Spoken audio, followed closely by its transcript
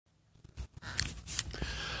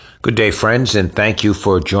Good day, friends, and thank you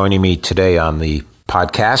for joining me today on the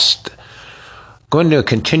podcast. I'm going to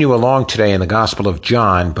continue along today in the Gospel of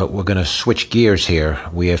John, but we're going to switch gears here.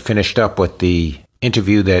 We have finished up with the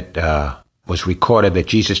interview that was recorded that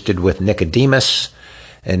Jesus did with Nicodemus,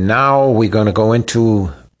 and now we're going to go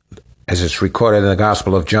into, as it's recorded in the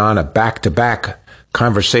Gospel of John, a back-to-back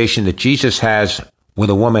conversation that Jesus has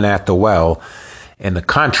with a woman at the well. And the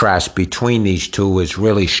contrast between these two is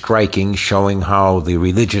really striking, showing how the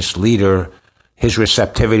religious leader, his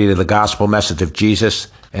receptivity to the gospel message of Jesus,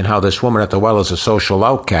 and how this woman at the well is a social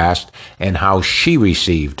outcast, and how she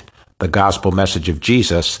received the gospel message of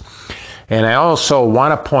Jesus. And I also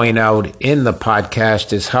want to point out in the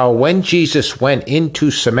podcast is how when Jesus went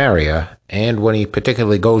into Samaria, and when he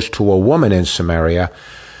particularly goes to a woman in Samaria,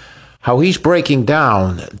 how he's breaking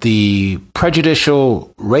down the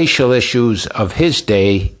prejudicial racial issues of his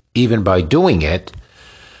day, even by doing it.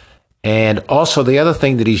 And also the other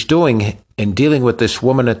thing that he's doing in dealing with this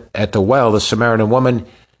woman at the well, the Samaritan woman,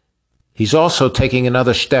 he's also taking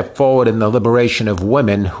another step forward in the liberation of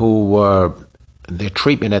women who were, their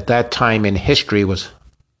treatment at that time in history was a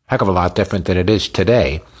heck of a lot different than it is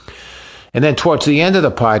today. And then towards the end of the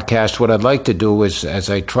podcast, what I'd like to do is, as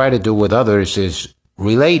I try to do with others, is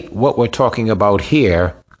relate what we're talking about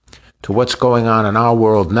here to what's going on in our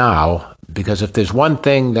world now, because if there's one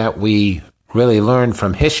thing that we really learn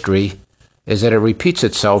from history is that it repeats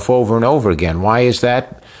itself over and over again. Why is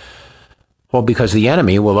that? Well, because the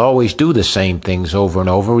enemy will always do the same things over and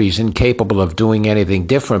over. He's incapable of doing anything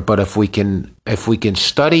different, but if we can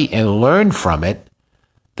study and learn from it,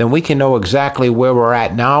 then we can know exactly where we're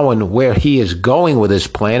at now and where he is going with his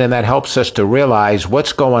plan, and that helps us to realize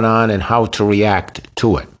what's going on and how to react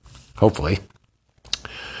to it, hopefully.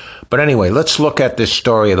 But anyway, let's look at this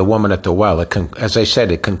story of the woman at the well. As I said,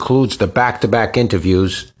 it concludes the back-to-back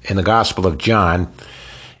interviews in the Gospel of John,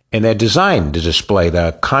 and they're designed to display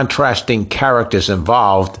the contrasting characters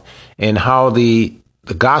involved in how the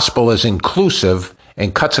gospel is inclusive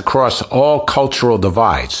and cuts across all cultural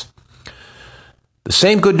divides. The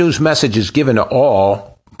same good news message is given to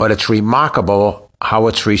all, but it's remarkable how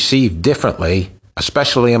it's received differently,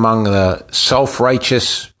 especially among the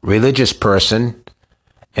self-righteous religious person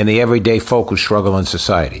and the everyday folk who struggle in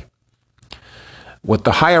society. With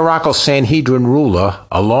the hierarchical Sanhedrin ruler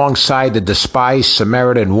alongside the despised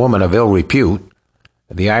Samaritan woman of ill repute,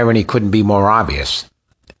 the irony couldn't be more obvious.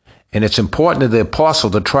 And it's important to the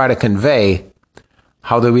apostle to try to convey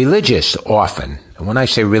how the religious often, and when I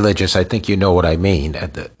say religious, I think you know what I mean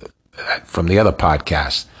from the other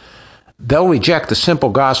podcasts, they'll reject the simple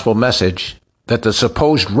gospel message that the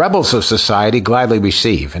supposed rebels of society gladly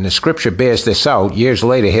receive. And the scripture bears this out. Years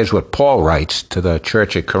later, here's what Paul writes to the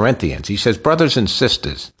church at Corinthians. He says, "Brothers and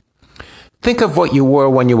sisters, think of what you were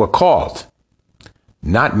when you were called.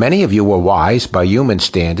 Not many of you were wise by human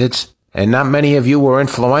standards, and not many of you were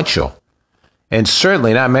influential. And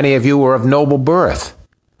certainly not many of you were of noble birth.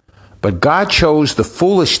 But God chose the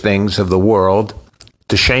foolish things of the world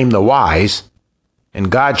to shame the wise, and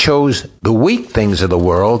God chose the weak things of the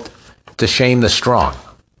world to shame the strong."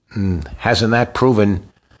 Hasn't that proven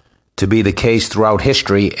to be the case throughout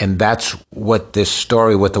history? And that's what this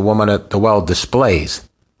story with the woman at the well displays.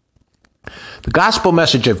 The gospel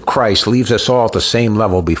message of Christ leaves us all at the same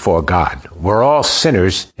level before God. We're all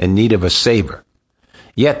sinners in need of a Savior.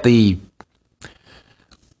 Yet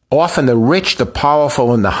often the rich, the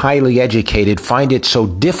powerful, and the highly educated find it so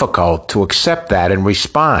difficult to accept that and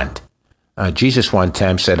respond. Jesus one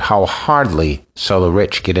time said, "How hardly shall the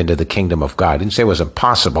rich get into the kingdom of God." He didn't say it was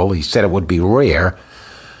impossible. He said it would be rare.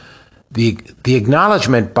 The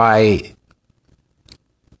acknowledgement by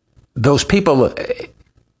those people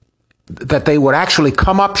that they would actually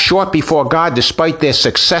come up short before God despite their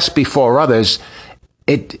success before others,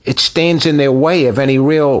 it stands in their way of any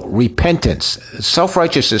real repentance.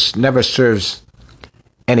 Self-righteousness never serves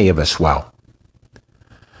any of us well.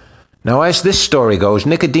 Now, as this story goes,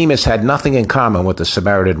 Nicodemus had nothing in common with the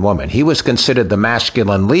Samaritan woman. He was considered the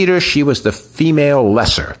masculine leader. She was the female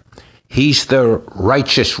lesser. He's the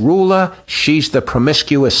righteous ruler. She's the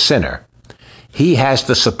promiscuous sinner. He has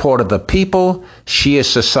the support of the people. She is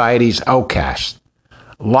society's outcast.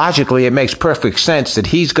 Logically, it makes perfect sense that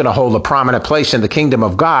he's going to hold a prominent place in the kingdom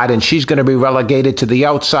of God, and she's going to be relegated to the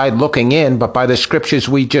outside looking in, but by the scriptures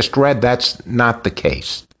we just read, that's not the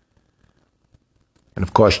case. And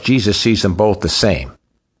of course, Jesus sees them both the same.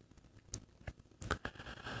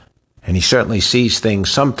 And he certainly sees things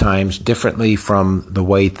sometimes differently from the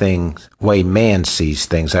way man sees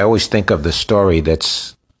things. I always think of the story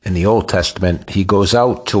that's in the Old Testament. He goes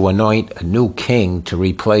out to anoint a new king to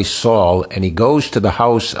replace Saul, and he goes to the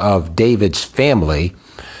house of David's family,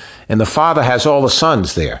 and the father has all the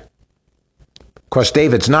sons there. Of course,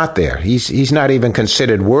 David's not there. He's not even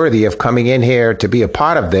considered worthy of coming in here to be a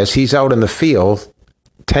part of this. He's out in the field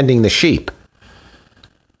tending the sheep.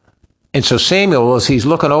 And so Samuel, as he's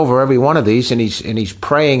looking over every one of these, and he's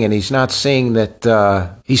praying, and he's not seeing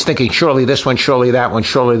that, he's thinking, surely this one, surely that one,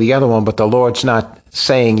 surely the other one, but the Lord's not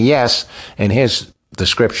saying yes. And here's the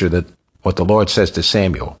scripture, that what the Lord says to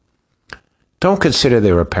Samuel. Don't consider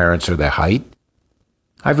their appearance or their height.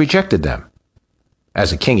 I've rejected them.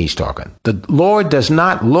 As a king, he's talking. The Lord does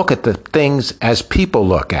not look at the things as people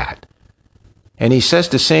look at. And he says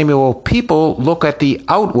to Samuel, people look at the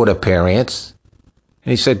outward appearance.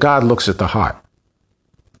 And he said, God looks at the heart.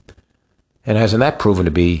 And hasn't that proven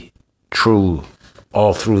to be true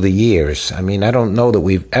all through the years? I mean, I don't know that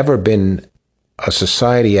we've ever been a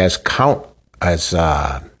society as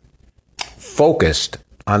focused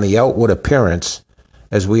on the outward appearance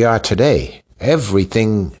as we are today.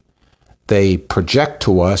 Everything they project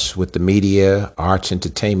to us with the media, arts,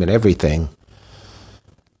 entertainment, everything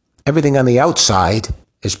on the outside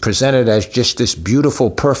is presented as just this beautiful,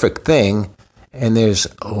 perfect thing. And there's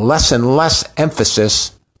less and less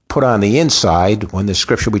emphasis put on the inside, when the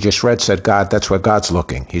scripture we just read said, God, that's where God's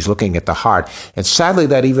looking. He's looking at the heart. And sadly,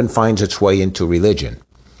 that even finds its way into religion,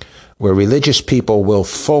 where religious people will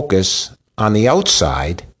focus on the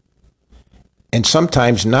outside and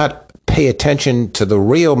sometimes not pay attention to the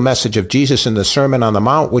real message of Jesus in the Sermon on the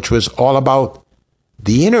Mount, which was all about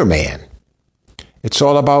the inner man. It's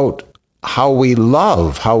all about how we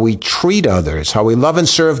love, how we treat others, how we love and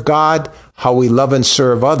serve God, how we love and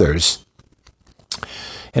serve others.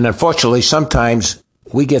 And unfortunately, sometimes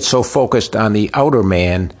we get so focused on the outer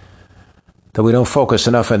man that we don't focus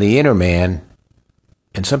enough on the inner man.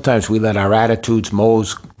 And sometimes we let our attitudes,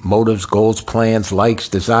 motives, goals, plans, likes,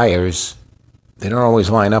 desires, they don't always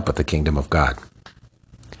line up with the kingdom of God.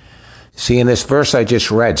 See, in this verse I just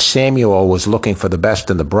read, Samuel was looking for the best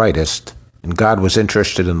and the brightest, and God was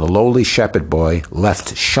interested in the lowly shepherd boy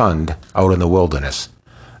left shunned out in the wilderness.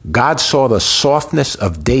 God saw the softness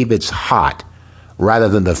of David's heart rather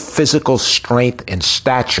than the physical strength and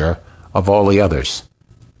stature of all the others.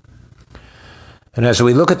 And as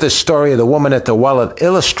we look at this story of the woman at the well, it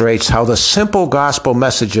illustrates how the simple gospel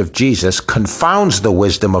message of Jesus confounds the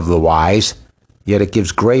wisdom of the wise, yet it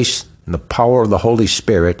gives grace and the power of the Holy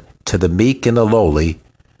Spirit to the meek and the lowly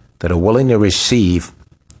that are willing to receive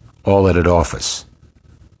all that it offers.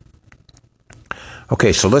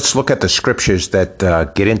 Okay, so let's look at the scriptures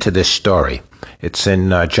that get into this story. It's in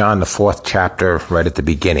John, the 4th chapter, right at the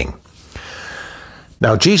beginning.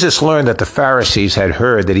 Now, Jesus learned that the Pharisees had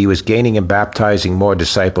heard that he was gaining and baptizing more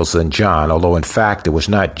disciples than John, although in fact it was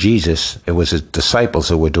not Jesus, it was his disciples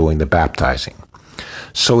who were doing the baptizing.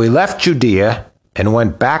 So he left Judea and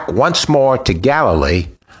went back once more to Galilee,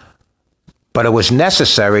 but it was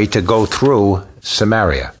necessary to go through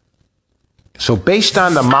Samaria. So based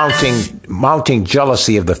on the mounting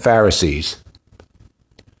jealousy of the Pharisees,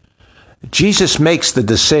 Jesus makes the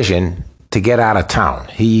decision to get out of town.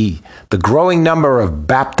 The growing number of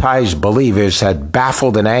baptized believers had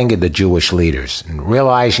baffled and angered the Jewish leaders. And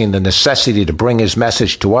realizing the necessity to bring his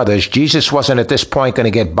message to others, Jesus wasn't at this point going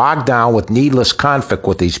to get bogged down with needless conflict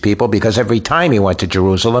with these people, because every time he went to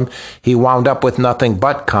Jerusalem, he wound up with nothing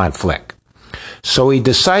but conflict. So he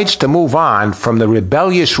decides to move on from the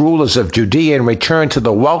rebellious rulers of Judea and return to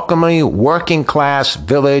the welcoming working class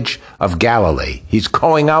village of Galilee. He's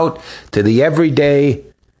going out to the everyday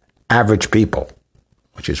average people,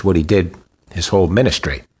 which is what he did his whole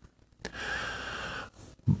ministry.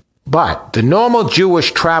 But the normal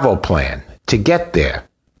Jewish travel plan to get there,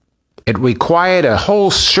 it required a whole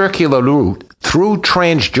circular route through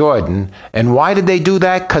Transjordan. And why did they do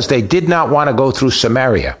that? Because they did not want to go through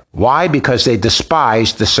Samaria. Why? Because they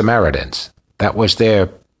despised the Samaritans. That was their,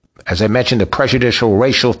 as I mentioned, the prejudicial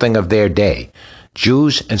racial thing of their day.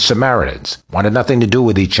 Jews and Samaritans wanted nothing to do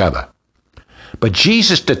with each other. But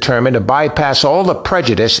Jesus determined to bypass all the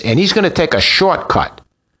prejudice, and he's going to take a shortcut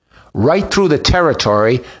right through the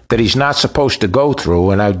territory that he's not supposed to go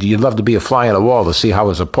through. And you'd love to be a fly on the wall to see how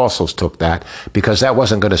his apostles took that, because that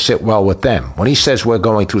wasn't going to sit well with them. When he says we're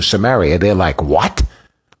going through Samaria, they're like, what?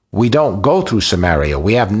 We don't go through Samaria.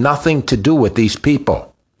 We have nothing to do with these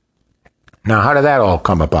people. Now, how did that all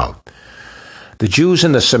come about? The Jews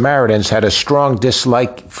and the Samaritans had a strong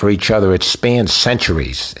dislike for each other. It spans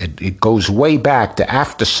centuries. It goes way back to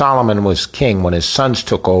after Solomon was king, when his sons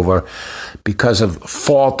took over. Because of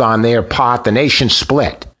fault on their part, the nation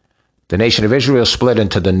split. The nation of Israel split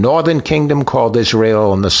into the northern kingdom called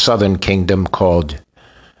Israel and the southern kingdom called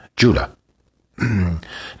Judah.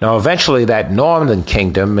 Now, eventually that northern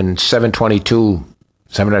kingdom in 722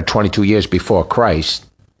 722 years before Christ,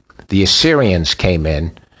 the Assyrians came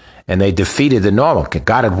in and they defeated the normal.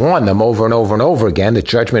 God had warned them over and over and over again that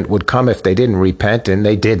judgment would come if they didn't repent, and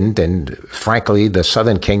they didn't. And frankly, the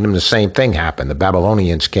southern kingdom, the same thing happened. The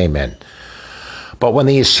Babylonians came in. But when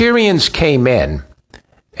the Assyrians came in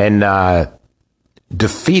and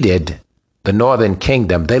defeated the northern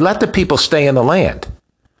kingdom, they let the people stay in the land.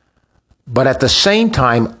 But at the same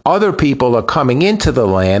time, other people are coming into the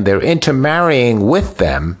land. They're intermarrying with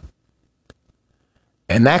them.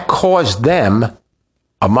 And that caused them,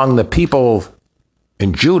 among the people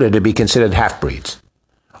in Judah, to be considered half-breeds.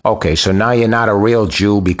 Okay, so now you're not a real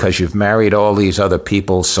Jew because you've married all these other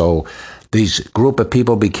people. So these group of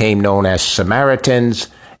people became known as Samaritans,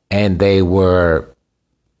 and they were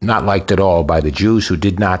not liked at all by the Jews, who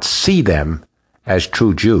did not see them as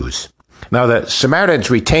true Jews. Now, the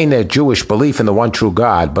Samaritans retained their Jewish belief in the one true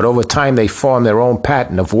God, but over time they formed their own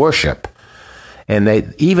pattern of worship. And they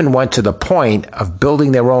even went to the point of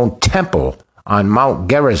building their own temple on Mount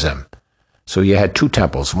Gerizim. So you had two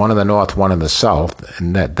temples, one in the north, one in the south.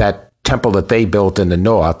 And that temple that they built in the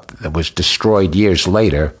north, that was destroyed years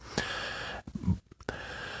later.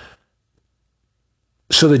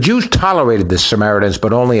 So the Jews tolerated the Samaritans,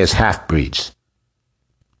 but only as half-breeds.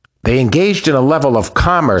 They engaged in a level of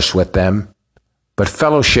commerce with them, but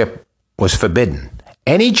fellowship was forbidden.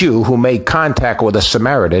 Any Jew who made contact with a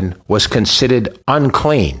Samaritan was considered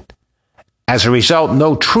unclean. As a result,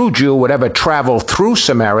 no true Jew would ever travel through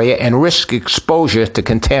Samaria and risk exposure to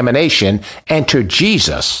contamination. Enter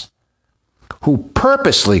Jesus, who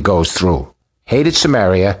purposely goes through, hated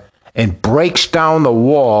Samaria, and breaks down the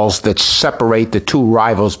walls that separate the two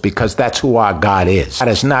rivals, because that's who our God is. God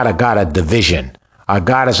is not a God of division. Our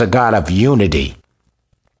God is a God of unity.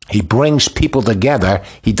 He brings people together.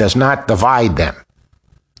 He does not divide them.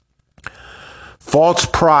 False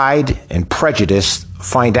pride and prejudice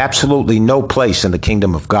find absolutely no place in the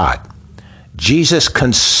kingdom of God. Jesus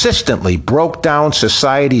consistently broke down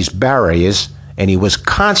society's barriers, and he was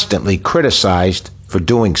constantly criticized for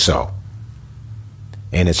doing so.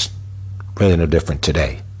 And it's really no different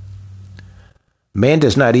today. Man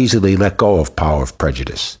does not easily let go of power of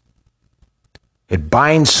prejudice. It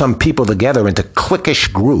binds some people together into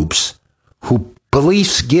cliquish groups who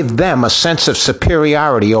beliefs give them a sense of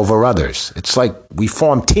superiority over others. It's like we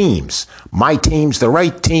form teams. My team's the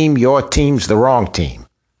right team, your team's the wrong team.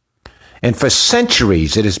 And for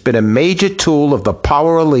centuries, it has been a major tool of the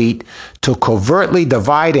power elite to covertly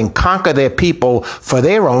divide and conquer their people for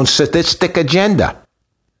their own sadistic agenda.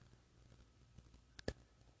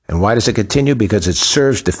 And why does it continue? Because it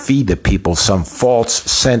serves to feed the people some false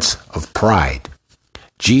sense of pride.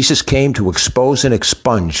 Jesus came to expose and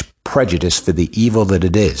expunge prejudice for the evil that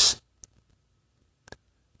it is.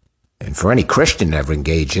 And for any Christian to ever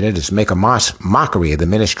engage in it is make a mockery of the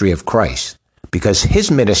ministry of Christ, because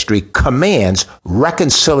his ministry commands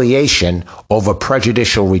reconciliation over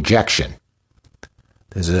prejudicial rejection.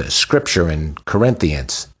 There's a scripture in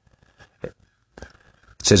Corinthians.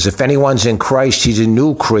 It says, if anyone's in Christ, he's a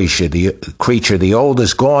new creature. The old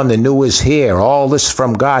is gone, the new is here. All this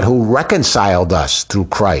from God, who reconciled us through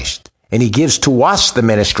Christ. And he gives to us the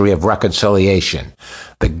ministry of reconciliation.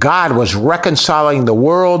 That God was reconciling the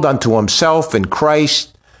world unto himself in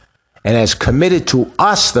Christ, and has committed to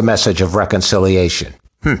us the message of reconciliation.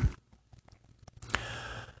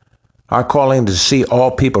 Our calling is to see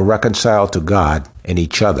all people reconciled to God and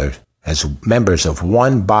each other as members of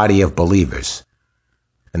one body of believers.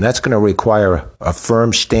 And that's going to require a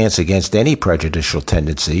firm stance against any prejudicial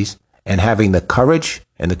tendencies, and having the courage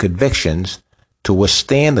and the convictions to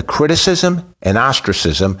withstand the criticism and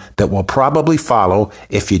ostracism that will probably follow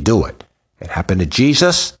if you do it. It happened to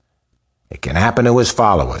Jesus. It can happen to his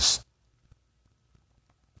followers.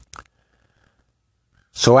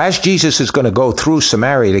 So as Jesus is going to go through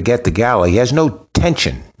Samaria to get to Galilee, he has no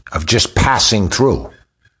intention of just passing through.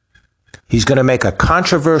 He's going to make a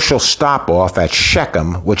controversial stop-off at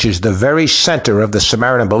Shechem, which is the very center of the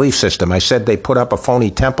Samaritan belief system. I said they put up a phony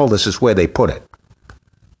temple. This is where they put it.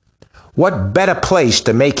 What better place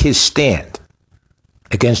to make his stand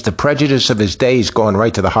against the prejudice of his days, going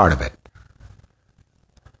right to the heart of it?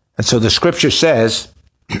 And so the scripture says,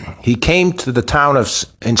 he came to the town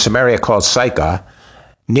in Samaria called Sychar,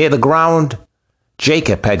 near the ground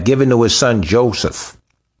Jacob had given to his son Joseph.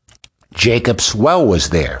 Jacob's well was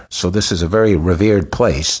there, so this is a very revered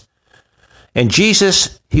place. And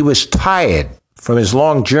Jesus, he was tired from his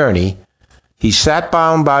long journey. He sat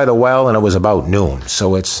down by the well, and it was about noon.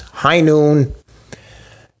 So it's high noon.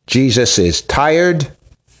 Jesus is tired.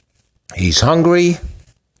 He's hungry.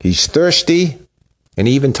 He's thirsty. And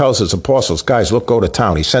he even tells his apostles, guys, look, go to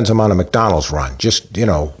town. He sends them on a McDonald's run. Just,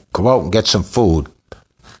 go out and get some food.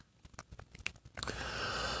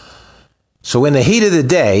 So in the heat of the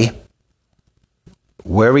day,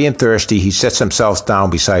 weary and thirsty, he sets himself down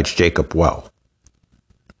beside Jacob's well.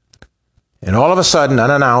 And all of a sudden,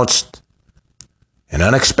 unannounced and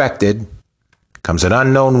unexpected, comes an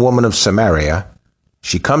unknown woman of Samaria.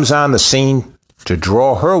 She comes on the scene to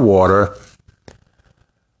draw her water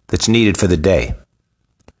that's needed for the day.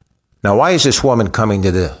 Now, why is this woman coming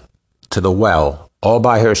to the well all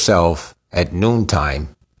by herself at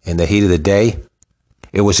noontime in the heat of the day?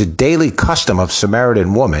 It was a daily custom of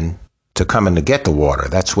Samaritan women to come in to get the water.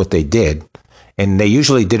 That's what they did. And they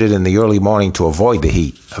usually did it in the early morning to avoid the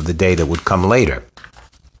heat of the day that would come later.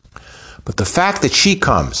 But the fact that she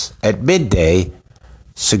comes at midday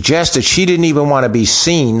suggests that she didn't even want to be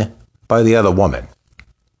seen by the other woman.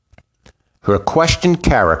 Her questioned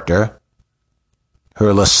character,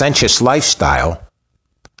 her licentious lifestyle,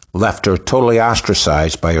 left her totally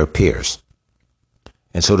ostracized by her peers.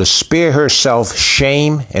 And so to spare herself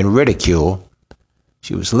shame and ridicule,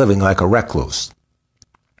 she was living like a recluse.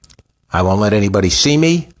 I won't let anybody see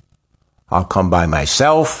me. I'll come by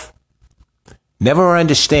myself. Never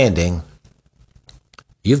understanding,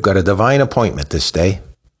 you've got a divine appointment this day.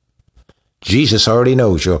 Jesus already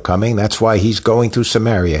knows you're coming. That's why he's going through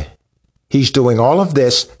Samaria. He's doing all of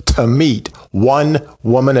this to meet one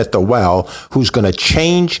woman at the well who's going to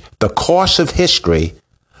change the course of history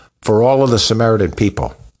for all of the Samaritan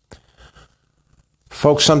people.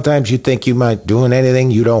 Folks, sometimes you think you might doing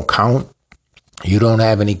anything, you don't count. You don't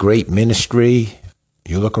have any great ministry.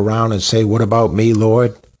 You look around and say, what about me,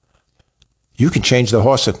 Lord? You can change the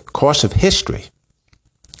course of history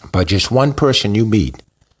by just one person you meet.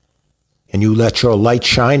 And you let your light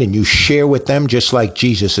shine and you share with them just like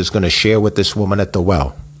Jesus is going to share with this woman at the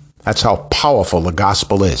well. That's how powerful the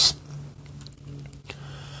gospel is.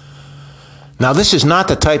 Now, this is not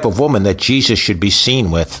the type of woman that Jesus should be seen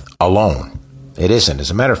with alone. It isn't.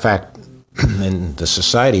 As a matter of fact, in the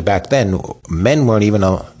society back then, men weren't even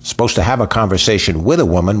supposed to have a conversation with a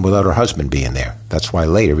woman without her husband being there. That's why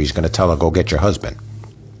later he's going to tell her, go get your husband.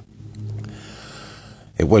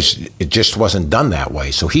 It just wasn't done that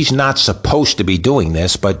way. So he's not supposed to be doing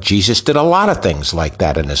this, but Jesus did a lot of things like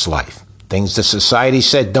that in his life. Things the society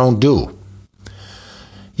said don't do.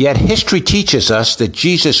 Yet history teaches us that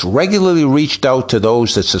Jesus regularly reached out to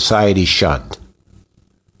those that society shunned.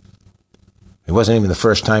 It wasn't even the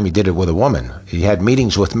first time he did it with a woman. He had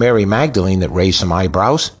meetings with Mary Magdalene that raised some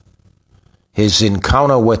eyebrows. His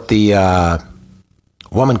encounter with the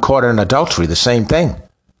woman caught in adultery, the same thing.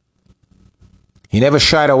 He never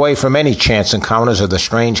shied away from any chance encounters of the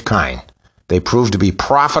strange kind. They proved to be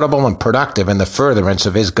profitable and productive in the furtherance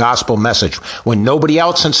of his gospel message. When nobody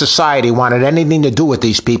else in society wanted anything to do with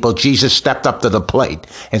these people, Jesus stepped up to the plate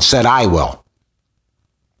and said, I will.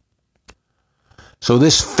 So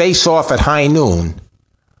this face-off at high noon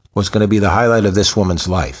was going to be the highlight of this woman's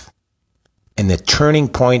life and the turning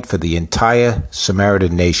point for the entire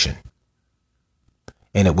Samaritan nation.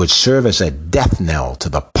 And it would serve as a death knell to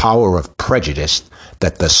the power of prejudice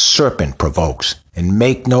that the serpent provokes. And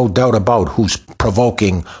make no doubt about who's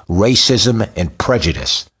provoking racism and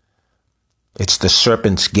prejudice. It's the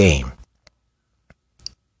serpent's game.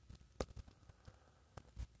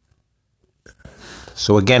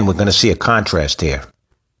 So again, we're going to see a contrast here.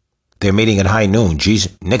 They're meeting at high noon.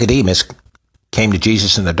 Nicodemus came to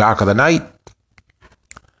Jesus in the dark of the night.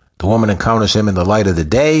 The woman encounters him in the light of the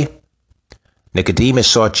day. Nicodemus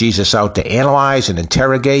sought Jesus out to analyze and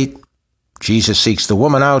interrogate. Jesus seeks the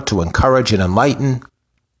woman out to encourage and enlighten.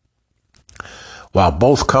 While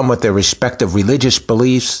both come with their respective religious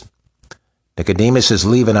beliefs, Nicodemus is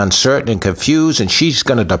leaving uncertain and confused, and she's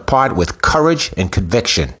going to depart with courage and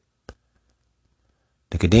conviction.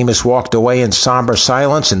 Nicodemus walked away in somber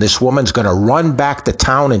silence, and this woman's going to run back to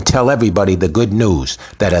town and tell everybody the good news,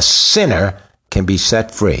 that a sinner can be set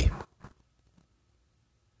free.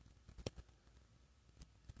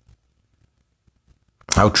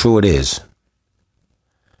 How true it is.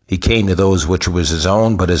 He came to those which was his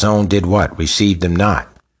own, but his own did what? Received him not.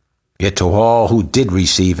 Yet to all who did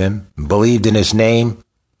receive him, believed in his name,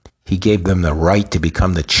 he gave them the right to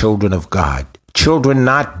become the children of God. Children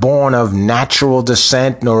not born of natural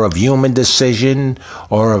descent, nor of human decision,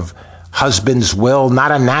 or of husband's will,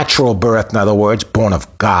 not a natural birth, in other words, born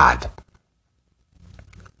of God.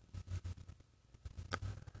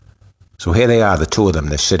 So here they are, the two of them,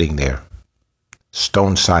 they're sitting there.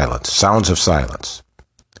 Stone silence, sounds of silence.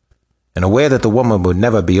 And aware that the woman would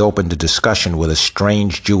never be open to discussion with a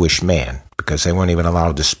strange Jewish man, because they weren't even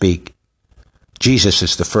allowed to speak, Jesus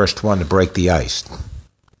is the first one to break the ice.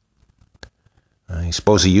 I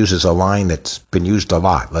suppose he uses a line that's been used a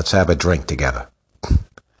lot. Let's have a drink together.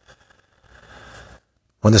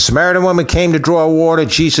 When the Samaritan woman came to draw water,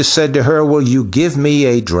 Jesus said to her, "Will you give me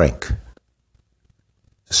a drink?"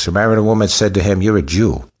 The Samaritan woman said to him, "You're a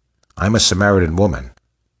Jew. I'm a Samaritan woman.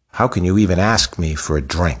 How can you even ask me for a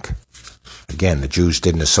drink?" Again, the Jews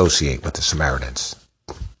didn't associate with the Samaritans.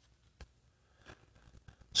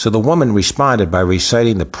 So the woman responded by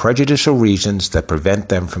reciting the prejudicial reasons that prevent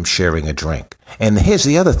them from sharing a drink. And here's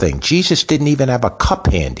the other thing. Jesus didn't even have a cup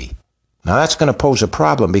handy. Now that's going to pose a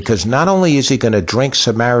problem, because not only is he going to drink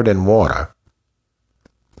Samaritan water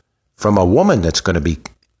from a woman that's going to be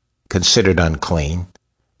considered unclean,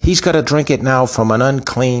 he's got to drink it now from an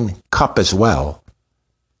unclean cup as well.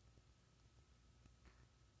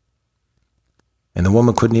 And the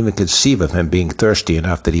woman couldn't even conceive of him being thirsty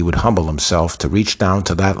enough that he would humble himself to reach down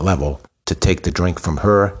to that level to take the drink from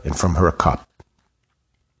her and from her cup.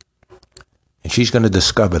 And she's going to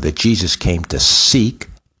discover that Jesus came to seek,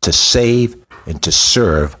 to save, and to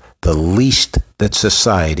serve the least that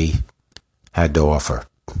society had to offer.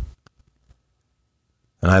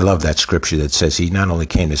 And I love that scripture that says he not only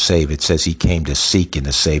came to save, it says he came to seek and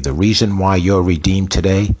to save. The reason why you're redeemed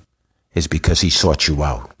today is because he sought you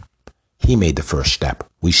out. He made the first step.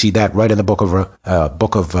 We see that right in the book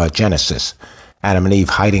of Genesis. Adam and Eve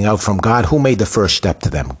hiding out from God. Who made the first step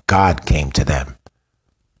to them? God came to them.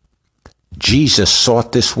 Jesus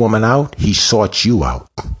sought this woman out. He sought you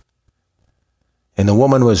out. And the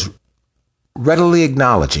woman was readily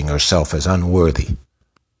acknowledging herself as unworthy.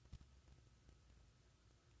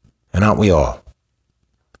 And aren't we all?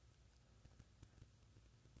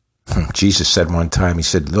 Jesus said one time, he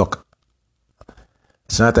said, "Look,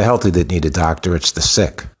 it's not the healthy that need a doctor, it's the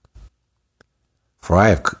sick. For I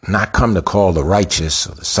have not come to call the righteous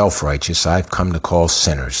or the self-righteous, I've come to call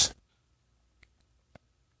sinners."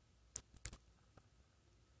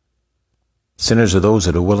 Sinners are those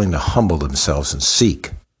that are willing to humble themselves and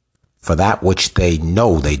seek for that which they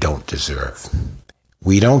know they don't deserve.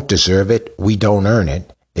 We don't deserve it, we don't earn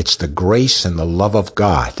it. It's the grace and the love of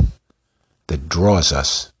God that draws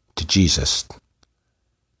us to Jesus.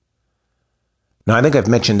 Now, I think I've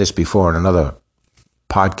mentioned this before in another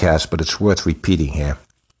podcast, but it's worth repeating here.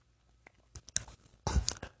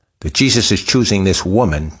 That Jesus is choosing this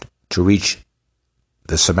woman to reach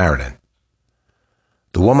the Samaritan.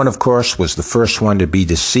 The woman, of course, was the first one to be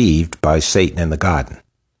deceived by Satan in the garden.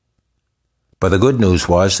 But the good news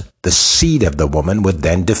was the seed of the woman would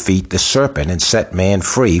then defeat the serpent and set man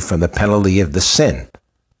free from the penalty of the sin.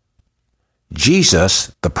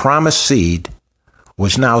 Jesus, the promised seed,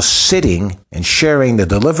 was now sitting and sharing the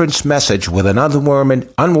deliverance message with an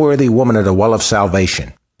unworthy woman at a well of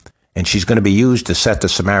salvation. And she's going to be used to set the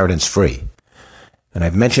Samaritans free. And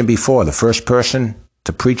I've mentioned before, the first person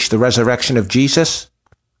to preach the resurrection of Jesus,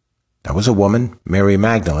 that was a woman, Mary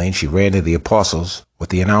Magdalene. She ran to the apostles with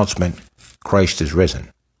the announcement, "Christ is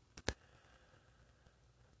risen."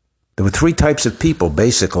 There were three types of people,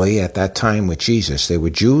 basically, at that time with Jesus. They were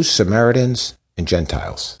Jews, Samaritans, and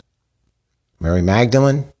Gentiles. Mary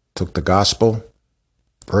Magdalene took the gospel,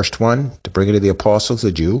 first one to bring it to the apostles,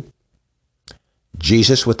 a Jew.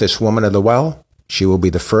 Jesus, with this woman at the well, she will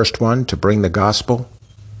be the first one to bring the gospel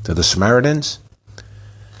to the Samaritans.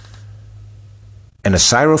 And a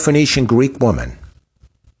Syrophoenician Greek woman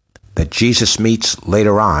that Jesus meets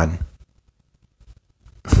later on,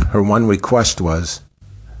 her one request was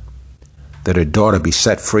that her daughter be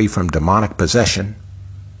set free from demonic possession.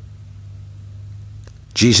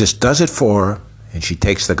 Jesus does it for her, and she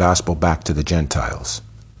takes the gospel back to the Gentiles.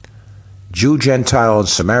 Jew, Gentile, and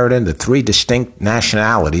Samaritan, the three distinct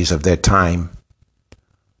nationalities of their time,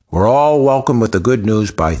 were all welcomed with the good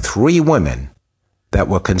news by three women that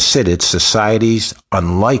were considered society's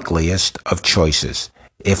unlikeliest of choices.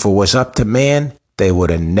 If it was up to man, they would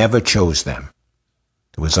have never chose them.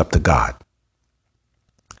 It was up to God.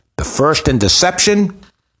 The first in deception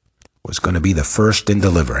was going to be the first in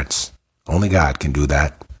deliverance. Only God can do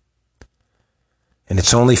that. And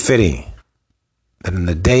it's only fitting that in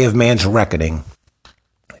the day of man's reckoning,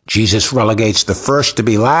 Jesus relegates the first to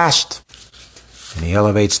be last, and he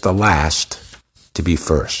elevates the last to be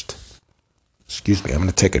first. Excuse me, I'm going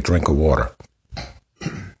to take a drink of water.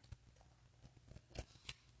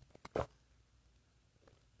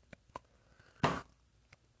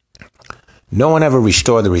 No one ever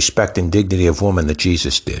restored the respect and dignity of woman that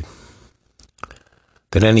Jesus did.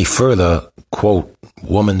 That any further, quote,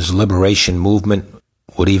 woman's liberation movement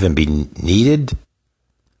would even be needed?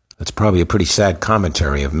 That's probably a pretty sad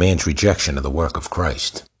commentary of man's rejection of the work of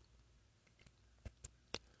Christ.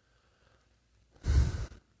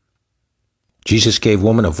 Jesus gave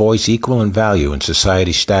women a voice equal in value in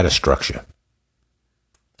society's status structure.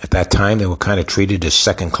 At that time, they were kind of treated as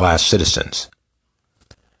second-class citizens.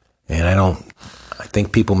 And I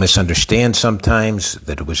think people misunderstand sometimes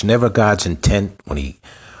that it was never God's intent when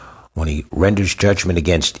he renders judgment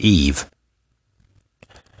against Eve.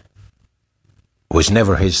 It was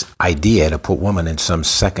never his idea to put woman in some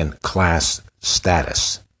second-class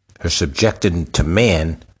status. Her subjection to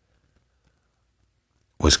man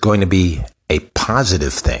was going to be a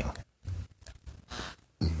positive thing.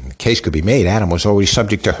 The case could be made, Adam was always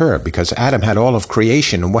subject to her because Adam had all of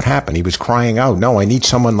creation, and what happened? He was crying out, no, I need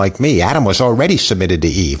someone like me. Adam was already submitted to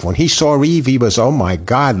Eve. When he saw Eve, he was, oh my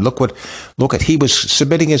God, he was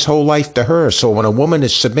submitting his whole life to her. So when a woman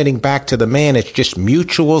is submitting back to the man, it's just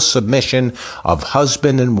mutual submission of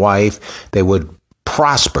husband and wife. They would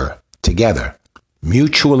prosper together,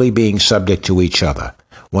 mutually being subject to each other.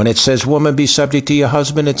 When it says, woman, be subject to your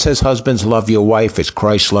husband, it says, husbands, love your wife as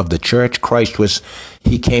Christ loved the church.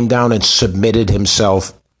 He came down and submitted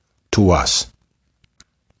himself to us.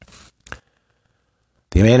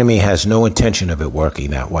 The enemy has no intention of it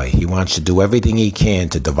working that way. He wants to do everything he can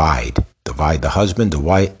to divide the husband, the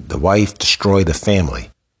wife, destroy the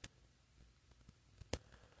family.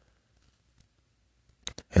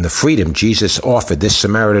 And the freedom Jesus offered this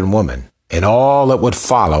Samaritan woman and all that would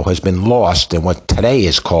follow has been lost in what today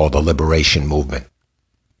is called the liberation movement.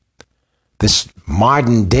 This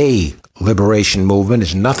modern day liberation movement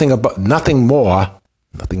is nothing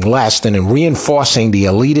less than in reinforcing the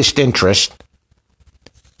elitist interest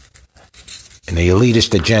and the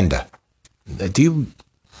elitist agenda.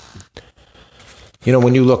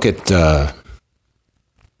 When you look at the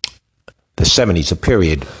 70s, a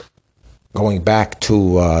period going back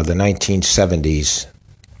to the 1970s,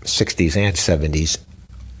 60s and 70s,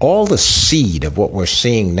 all the seed of what we're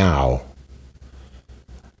seeing now,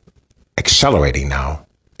 accelerating now,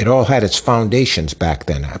 it all had its foundations back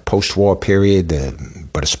then, a post-war period,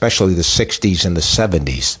 but especially the 60s and the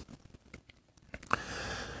 70s.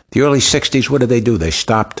 The early 60s, what did they do? They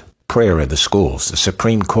stopped prayer in the schools, the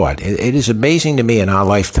Supreme Court. It is amazing to me in our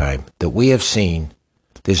lifetime that we have seen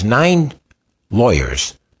there's 9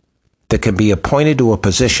 lawyers that can be appointed to a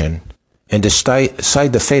position and decide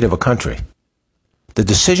the fate of a country. The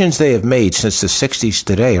decisions they have made since the 60s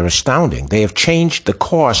today are astounding. They have changed the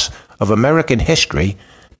course of American history.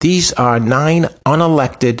 These are 9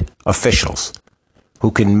 unelected officials who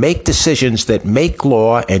can make decisions that make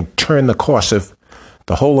law and turn the course of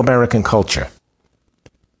the whole American culture.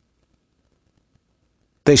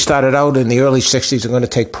 They started out in the early 60s, they're going to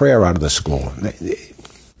take prayer out of the school.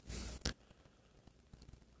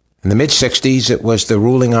 In the mid-60s, it was the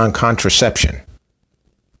ruling on contraception.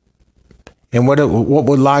 And what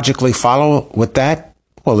would logically follow with that?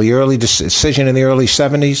 Well, the early decision in the early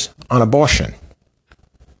 70s on abortion.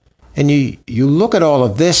 And you look at all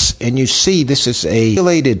of this and you see this is a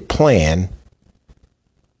calculated plan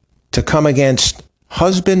to come against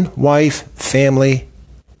husband, wife, family,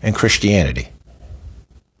 and Christianity.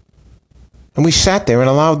 And we sat there and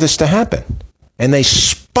allowed this to happen. And they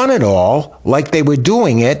spun it all like they were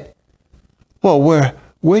doing it. Well,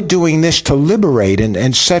 we're doing this to liberate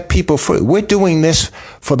and set people free. We're doing this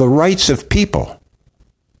for the rights of people.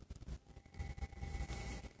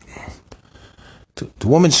 The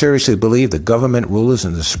woman seriously believed the government rulers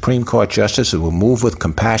and the Supreme Court justices will move with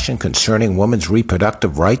compassion concerning women's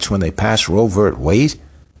reproductive rights when they pass Roe v. Wade?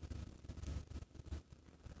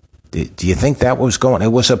 Do you think that was going?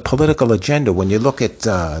 It was a political agenda. When you look at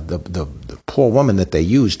the poor woman that they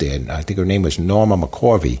used there, I think her name was Norma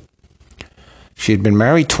McCorvey. She had been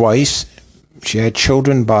married twice. She had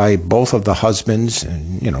children by both of the husbands,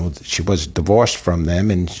 and she was divorced from them,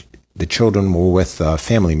 and the children were with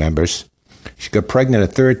family members. She got pregnant a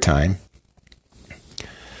third time.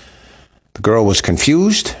 The girl was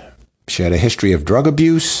confused. She had a history of drug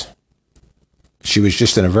abuse. She was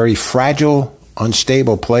just in a very fragile,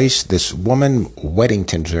 unstable place. This woman,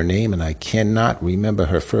 Weddington's her name, and I cannot remember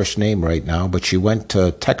her first name right now, but she went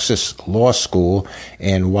to Texas law school,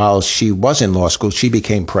 and while she was in law school, she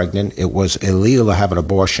became pregnant. It was illegal to have an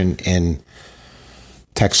abortion in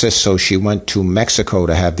Texas, so she went to Mexico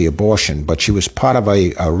to have the abortion, but she was part of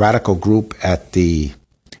a radical group at the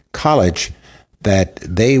college that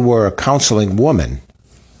they were counseling women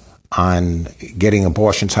on getting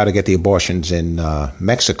abortions, how to get the abortions in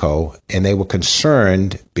Mexico, and they were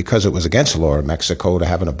concerned, because it was against the law in Mexico to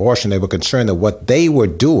have an abortion, they were concerned that what they were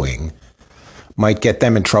doing might get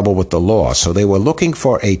them in trouble with the law. So they were looking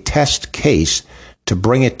for a test case to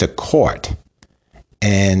bring it to court.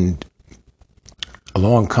 And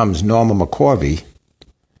along comes Norma McCorvey,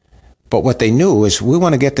 But what they knew is, we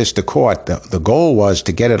want to get this to court. The goal was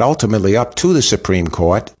to get it ultimately up to the Supreme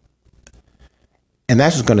Court. And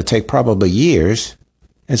that was going to take probably years.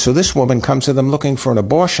 And so this woman comes to them looking for an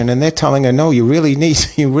abortion, and they're telling her, no, you really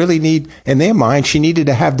need, in their mind, she needed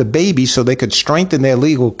to have the baby so they could strengthen their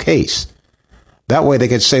legal case. That way they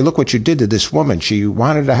could say, look what you did to this woman. She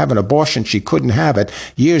wanted to have an abortion. She couldn't have it.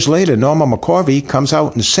 Years later, Norma McCorvey comes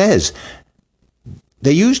out and says,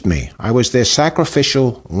 they used me. I was their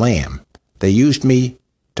sacrificial lamb. They used me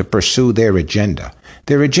to pursue their agenda.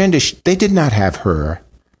 Their agenda, they did not have her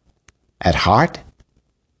at heart.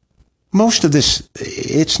 Most of this,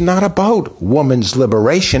 it's not about woman's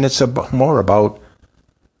liberation. It's more about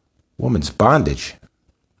woman's bondage.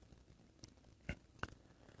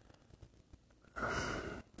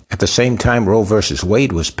 At the same time Roe versus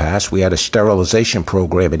Wade was passed, we had a sterilization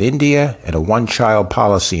program in India and a one-child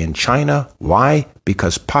policy in China. Why?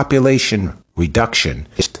 Because population reduction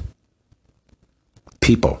is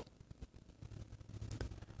people.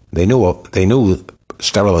 They knew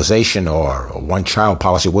sterilization or a one-child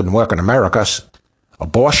policy wouldn't work in America.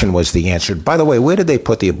 Abortion was the answer. By the way, where did they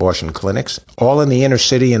put the abortion clinics? All in the inner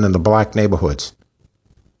city and in the black neighborhoods.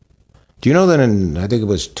 Do you know that in, I think it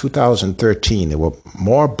was 2013, there were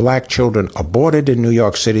more black children aborted in New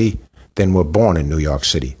York City than were born in New York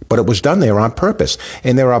City? But it was done there on purpose.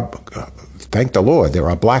 And there are, thank the Lord, there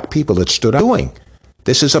are black people that stood up doing.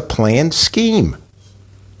 This is a planned scheme.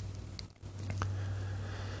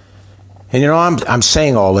 And, I'm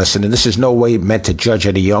saying all this, and this is no way meant to judge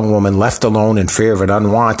any young woman left alone in fear of an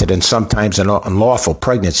unwanted and sometimes an unlawful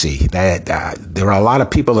pregnancy. There are a lot of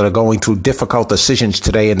people that are going through difficult decisions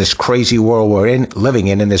today in this crazy world we're living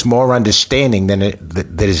in, and there's more understanding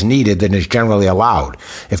that is needed than is generally allowed.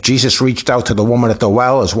 If Jesus reached out to the woman at the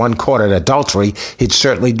well as one caught in adultery, he'd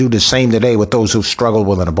certainly do the same today with those who struggle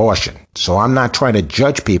with an abortion. So I'm not trying to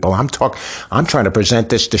judge people. I'm trying to present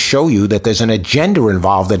this to show you that there's an agenda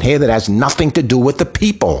involved in here that has nothing to do with the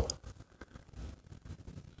people.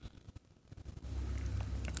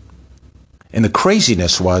 And the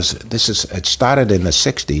craziness was, it started in the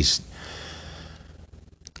 60s.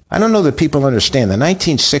 I don't know that people understand. The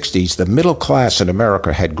 1960s, the middle class in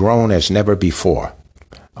America had grown as never before.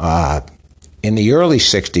 In the early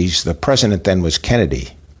 60s, the president then was Kennedy.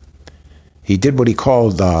 He did what he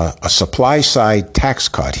called a supply-side tax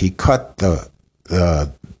cut. He cut the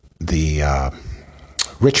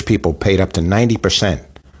rich people paid up to 90%.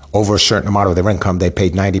 Over a certain amount of their income, they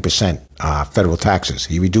paid 90% federal taxes.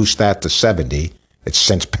 He reduced that to 70%. It's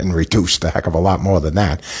since been reduced a heck of a lot more than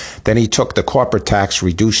that. Then he took the corporate tax,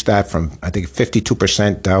 reduced that from, I think,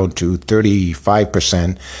 52% down to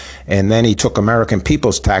 35%. And then he took American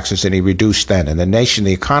people's taxes and he reduced that. And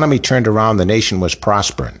the economy turned around, the nation was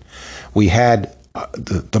prospering. We had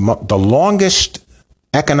the longest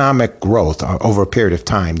economic growth over a period of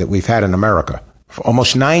time that we've had in America. For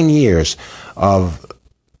almost 9 years of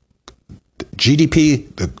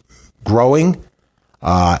GDP growing,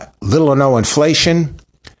 little or no inflation,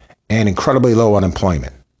 and incredibly low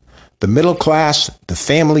unemployment. The middle class, the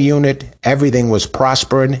family unit, everything was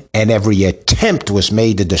prospering, and every attempt was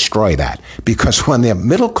made to destroy that. Because when the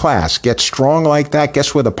middle class gets strong like that,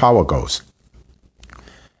 guess where the power goes?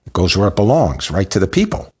 It goes where it belongs, right to the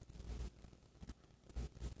people.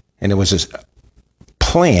 And it was a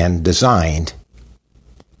plan designed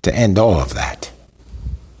to end all of that.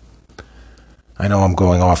 I know I'm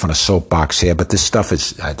going off on a soapbox here, but this stuff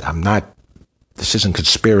is, this isn't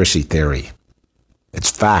conspiracy theory. It's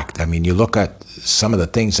fact. I mean, you look at some of the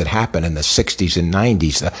things that happened in the 60s and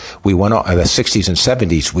 90s, the 60s and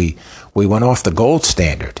 70s, we went off the gold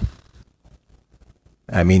standard.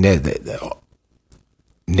 I mean, there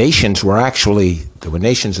were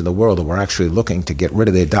nations in the world that were actually looking to get rid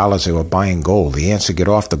of their dollars. They were buying gold. The answer, get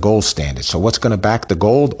off the gold standard. So what's going to back the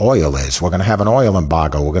gold? Oil is. We're going to have an oil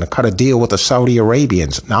embargo. We're going to cut a deal with the Saudi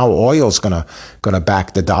Arabians. Now oil's going to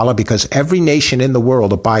back the dollar, because every nation in the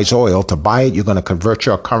world that buys oil, to buy it, you're going to convert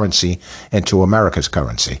your currency into America's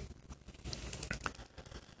currency.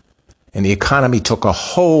 And the economy took a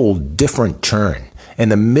whole different turn. And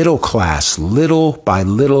the middle class, little by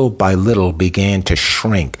little by little, began to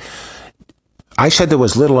shrink. I said there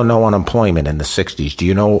was little or no unemployment in the 60s. Do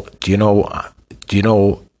you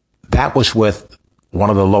know that was with one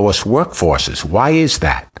of the lowest workforces? Why is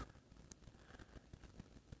that?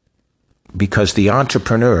 Because the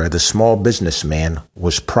entrepreneur, the small businessman,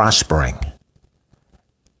 was prospering.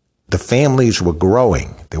 The families were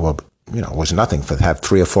growing. There were, it was nothing to have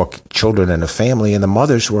 3 or 4 children in a family, and the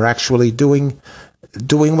mothers were actually doing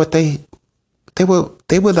what they were.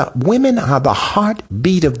 The women are the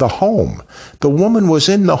heartbeat of the home. The woman was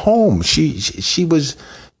in the home. She was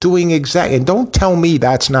doing and don't tell me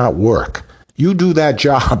that's not work. You do that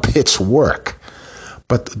job, it's work.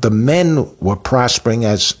 But the men were prospering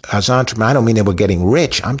as entrepreneurs. I don't mean they were getting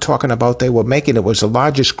rich. I'm talking about they were making, it was the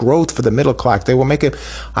largest growth for the middle class. They were making,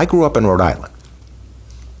 I grew up in Rhode Island.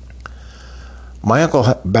 My uncle,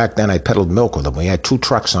 back then, I peddled milk with him. We had 2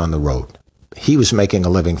 trucks on the road. He was making a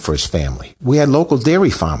living for his family. We had local dairy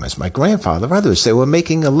farmers. My grandfather, others, they were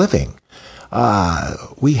making a living.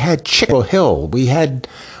 We had Chicken Hill. We had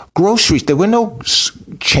groceries. There were no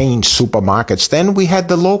chain supermarkets then. We had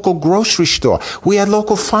the local grocery store. We had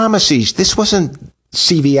local pharmacies. This wasn't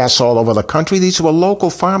CVS all over the country. These were local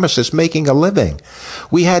pharmacists making a living.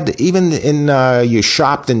 We had, even in, you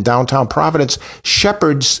shopped in downtown Providence,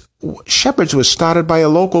 Shepherd's was started by a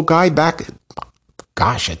local guy back,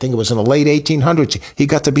 I think it was in the late 1800s. He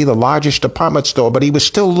got to be the largest department store, but he was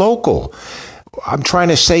still local. I'm trying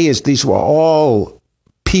to say is these were all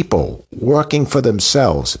people working for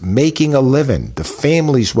themselves, making a living. The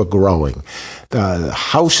families were growing. The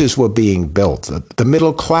houses were being built. The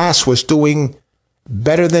middle class was doing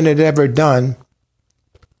better than it ever done.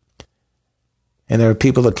 And there are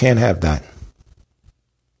people that can't have that.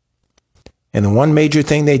 And the one major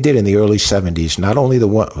thing they did in the early 70s, not only the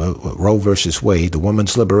Roe versus Wade, the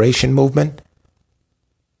women's liberation movement,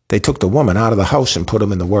 they took the woman out of the house and put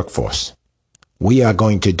them in the workforce. We are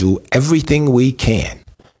going to do everything we can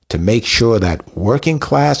to make sure that working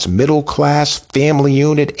class, middle class, family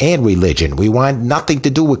unit, and religion, we want nothing to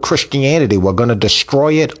do with Christianity. We're going to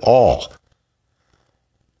destroy it all.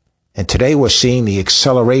 And today we're seeing the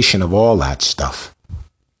acceleration of all that stuff.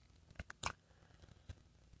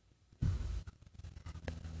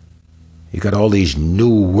 You got all these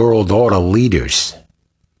new world order leaders.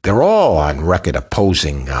 They're all on record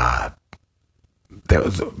opposing, they're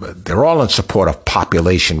all in support of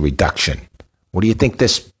population reduction. What do you think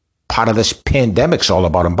this part of this pandemic's all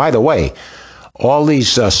about? And by the way, all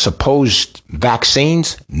these supposed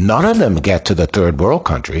vaccines, none of them get to the third world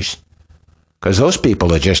countries because those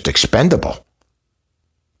people are just expendable.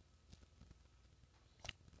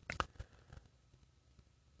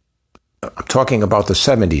 I'm talking about the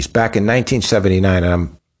 70s. Back in 1979,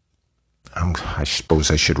 and I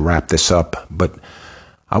suppose I should wrap this up, but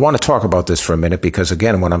I want to talk about this for a minute because,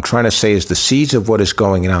 again, what I'm trying to say is the seeds of what is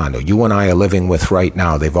going on, or you and I are living with right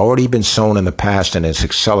now, they've already been sown in the past and it's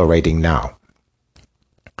accelerating now.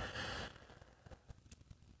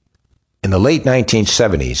 In the late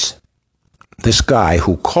 1970s, this guy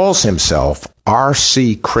who calls himself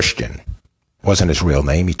R.C. Christian, wasn't his real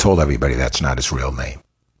name. He told everybody that's not his real name.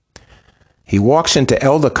 He walks into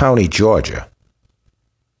Elder County, Georgia,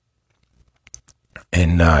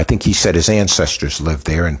 and I think he said his ancestors lived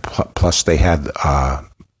there, and plus they had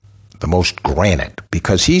the most granite,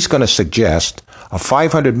 because he's going to suggest a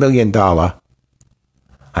 $500 million,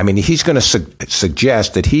 he's going to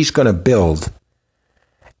suggest that he's going to build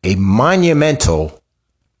a monumental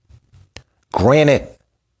granite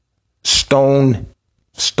Stonehenge.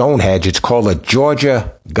 It's called the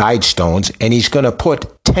Georgia Guidestones, and he's going to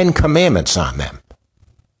put 10 commandments on them.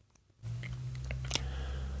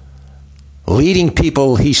 Leading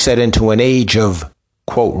people, he said, into an age of,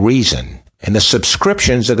 quote, reason. And the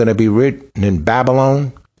subscriptions are going to be written in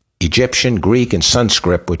Babylon, Egyptian, Greek, and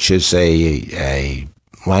Sanskrit, which is a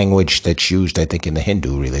language that's used, I think, in the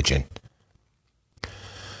Hindu religion.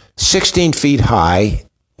 16 feet high,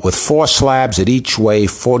 with 4 slabs that each weigh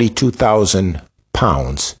 42,000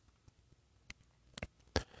 pounds.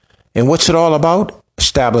 And what's it all about?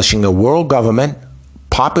 Establishing a world government,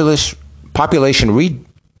 population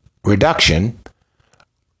reduction,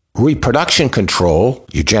 reproduction control,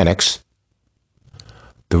 eugenics,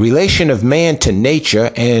 the relation of man to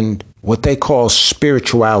nature, and what they call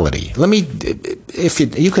spirituality. If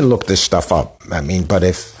you can look this stuff up, but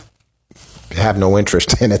if you have no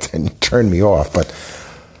interest in it, then turn me off. But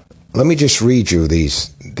let me just read you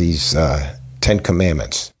these 10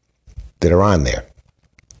 commandments that are on there.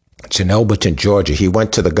 It's in Elberton, Georgia. He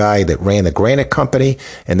went to the guy that ran the Granite Company,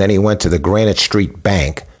 and then he went to the Granite Street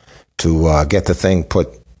Bank to get the thing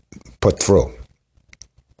put through.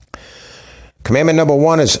 Commandment number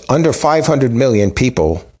 1 is under 500 million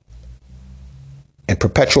people in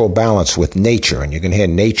perpetual balance with nature. And you can hear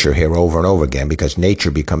nature here over and over again because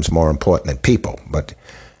nature becomes more important than people. But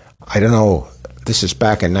I don't know, this is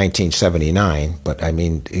back in 1979, but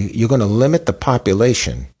you're going to limit the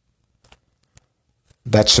population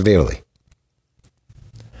that severely.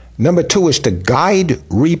 Number 2 is to guide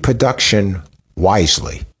reproduction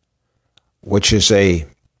wisely, which is a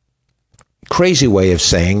crazy way of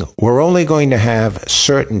saying we're only going to have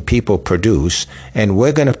certain people produce, and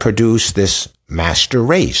we're going to produce this master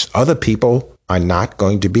race. Other people are not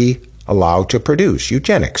going to be allowed to produce,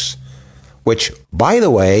 eugenics, which, by the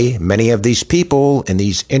way, many of these people in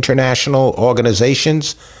these international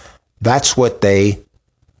organizations, that's what they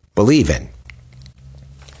believe in.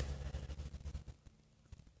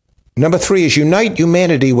 Number 3 is unite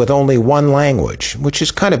humanity with only one language, which is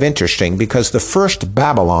kind of interesting because the first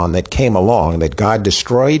Babylon that came along that God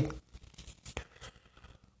destroyed,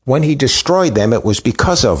 when he destroyed them, it was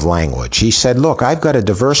because of language. He said, look, I've got to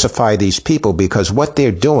diversify these people because what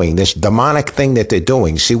they're doing, this demonic thing that they're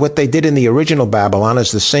doing, see, what they did in the original Babylon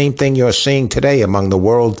is the same thing you're seeing today among the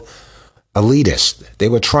world elitists. They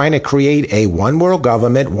were trying to create a one world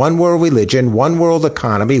government, one world religion, one world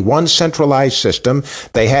economy, one centralized system.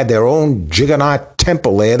 They had their own juggernaut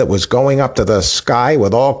temple there that was going up to the sky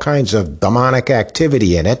with all kinds of demonic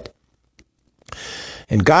activity in it.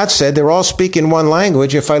 And God said, they're all speaking one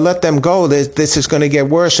language. If I let them go, this is going to get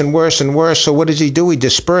worse and worse and worse. So what does he do? He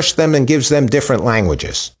disperses them and gives them different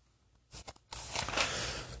languages.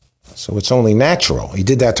 So it's only natural. He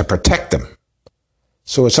did that to protect them.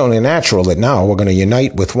 So it's only natural that now we're going to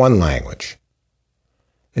unite with one language.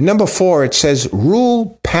 In number 4, it says,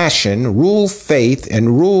 rule passion, rule faith,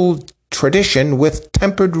 and rule tradition with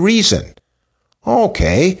tempered reason.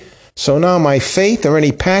 Okay. So now my faith or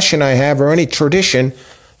any passion I have or any tradition,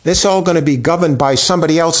 this all going to be governed by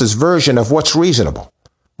somebody else's version of what's reasonable.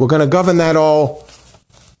 We're going to govern that all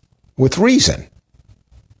with reason.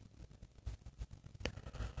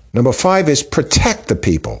 Number 5 is protect the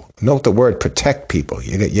people. Note the word protect people.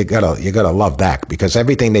 You gotta love that because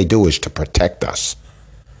everything they do is to protect us.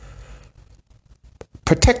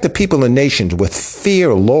 Protect the people and nations with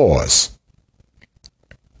fair laws.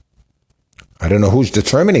 I don't know who's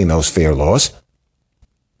determining those fair laws.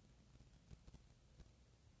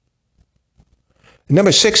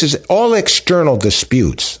 Number 6 is all external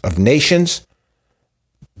disputes of nations,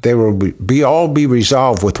 they will all be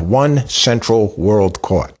resolved with one central world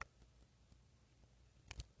court.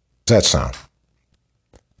 Does that sound?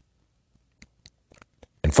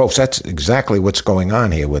 And folks, that's exactly what's going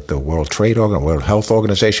on here with the World Trade Organization, World Health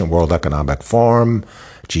Organization, World Economic Forum,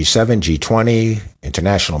 G7, G20,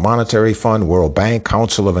 International Monetary Fund, World Bank,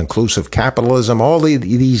 Council of Inclusive Capitalism, all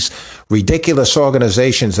these ridiculous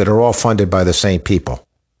organizations that are all funded by the same people.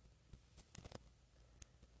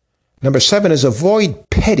 Number 7 is avoid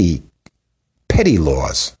petty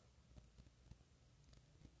laws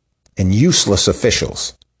and useless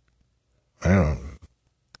officials. I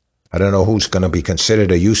don't know who's going to be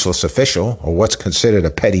considered a useless official or what's considered a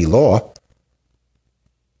petty law.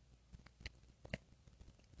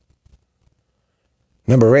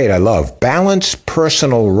 Number 8, I love balance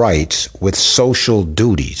personal rights with social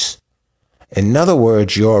duties. In other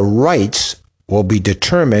words, your rights will be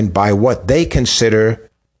determined by what they consider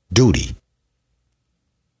duty.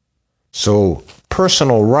 So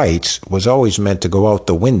personal rights was always meant to go out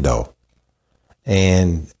the window.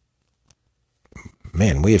 And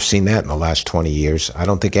man, we have seen that in the last 20 years. I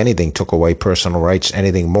don't think anything took away personal rights,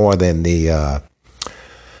 anything more than the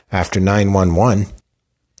after 9/11.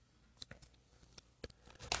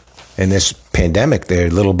 In this pandemic, they're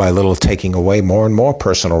little by little taking away more and more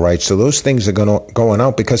personal rights. So those things are going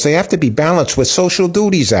out because they have to be balanced with social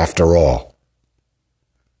duties after all.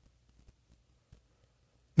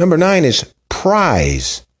 Number 9 is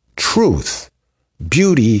prize, truth,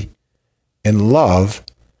 beauty, and love,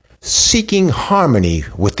 seeking harmony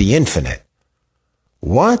with the infinite.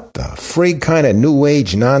 What the frig kind of new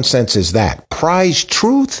age nonsense is that? Prize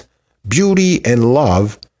truth, beauty, and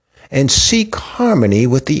love, and seek harmony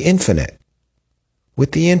with the infinite.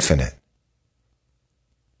 With the infinite.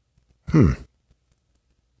 And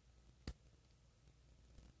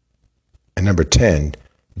number 10,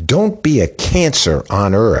 don't be a cancer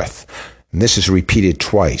on earth. And this is repeated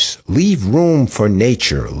twice. Leave room for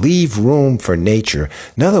nature. Leave room for nature.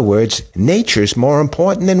 In other words, nature's more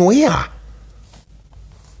important than we are.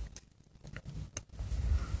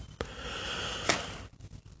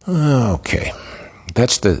 Okay.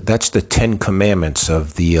 That's the 10 commandments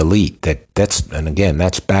of the elite. And again,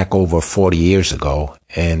 that's back over 40 years ago.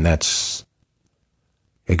 And that's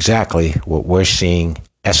exactly what we're seeing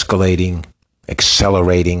escalating,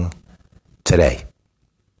 accelerating today.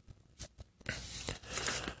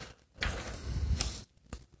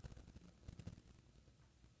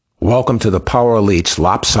 Welcome to the power elite's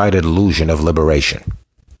lopsided illusion of liberation.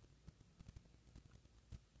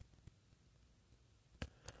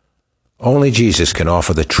 Only Jesus can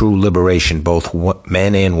offer the true liberation both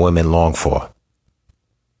men and women long for.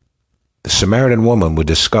 The Samaritan woman would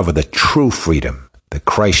discover the true freedom that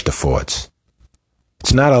Christ affords.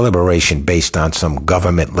 It's not a liberation based on some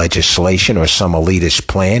government legislation or some elitist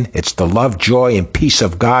plan. It's the love, joy, and peace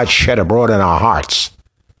of God shed abroad in our hearts.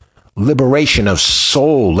 Liberation of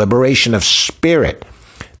soul, liberation of spirit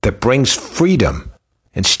that brings freedom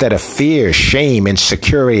instead of fear, shame,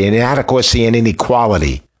 insecurity, inadequacy, and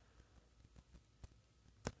inequality.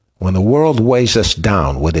 When the world weighs us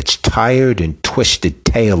down with its tired and twisted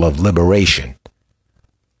tale of liberation,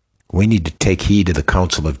 we need to take heed of the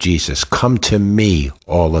counsel of Jesus. Come to me,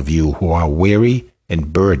 all of you who are weary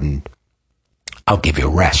and burdened. I'll give you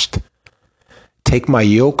rest. Take my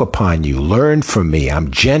yoke upon you. Learn from me. I'm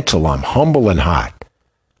gentle. I'm humble and hot.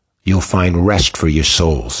 You'll find rest for your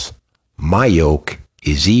souls. My yoke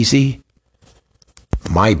is easy.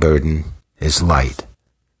 My burden is light.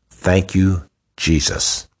 Thank you,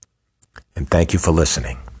 Jesus. And thank you for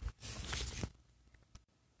listening.